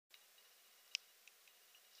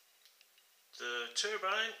The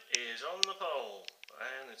turbine is on the pole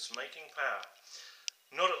and it's making power.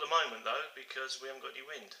 Not at the moment though, because we haven't got any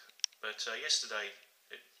wind. But yesterday,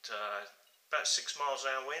 it about 6 miles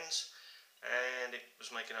an hour winds, and it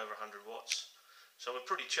was making over 100 watts. So we're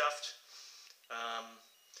pretty chuffed.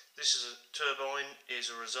 This turbine is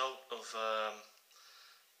a result of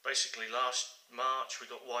basically last March we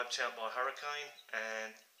got wiped out by a hurricane,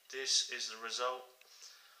 and this is the result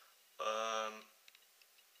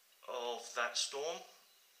of that storm.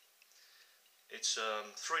 It's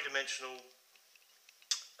three-dimensional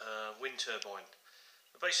wind turbine.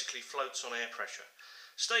 It basically floats on air pressure.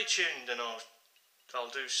 Stay tuned, and I'll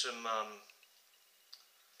do some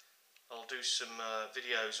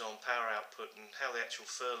videos on power output and how the actual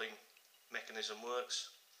furling mechanism works.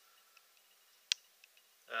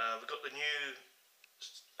 We've got the new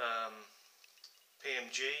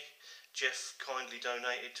PMG. Jeff kindly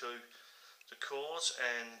donated to the cause,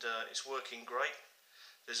 and it's working great.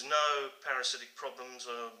 There's no parasitic problems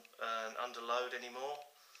or under load anymore.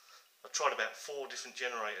 I've tried about 4 different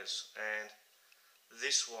generators, and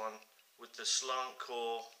this one with the slant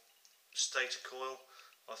core stator coil,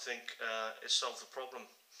 I think it solved the problem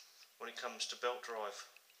when it comes to belt drive.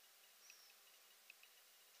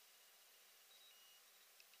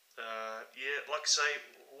 Yeah, like I say,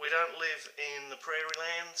 we don't live in the prairie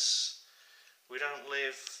lands. We don't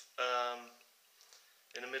live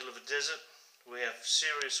in the middle of a desert. We have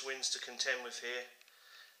serious winds to contend with here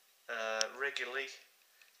regularly,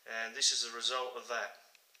 and this is a result of that.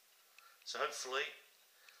 So hopefully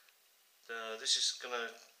this is going to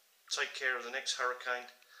take care of the next hurricane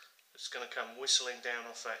that's going to come whistling down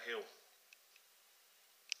off that hill.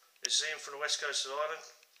 This is Ian from the west coast of Ireland.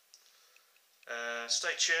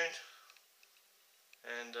 Stay tuned,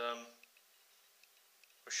 and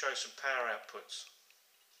we'll show some power outputs.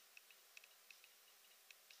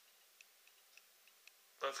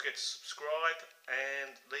 Don't forget to subscribe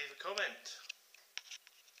and leave a comment.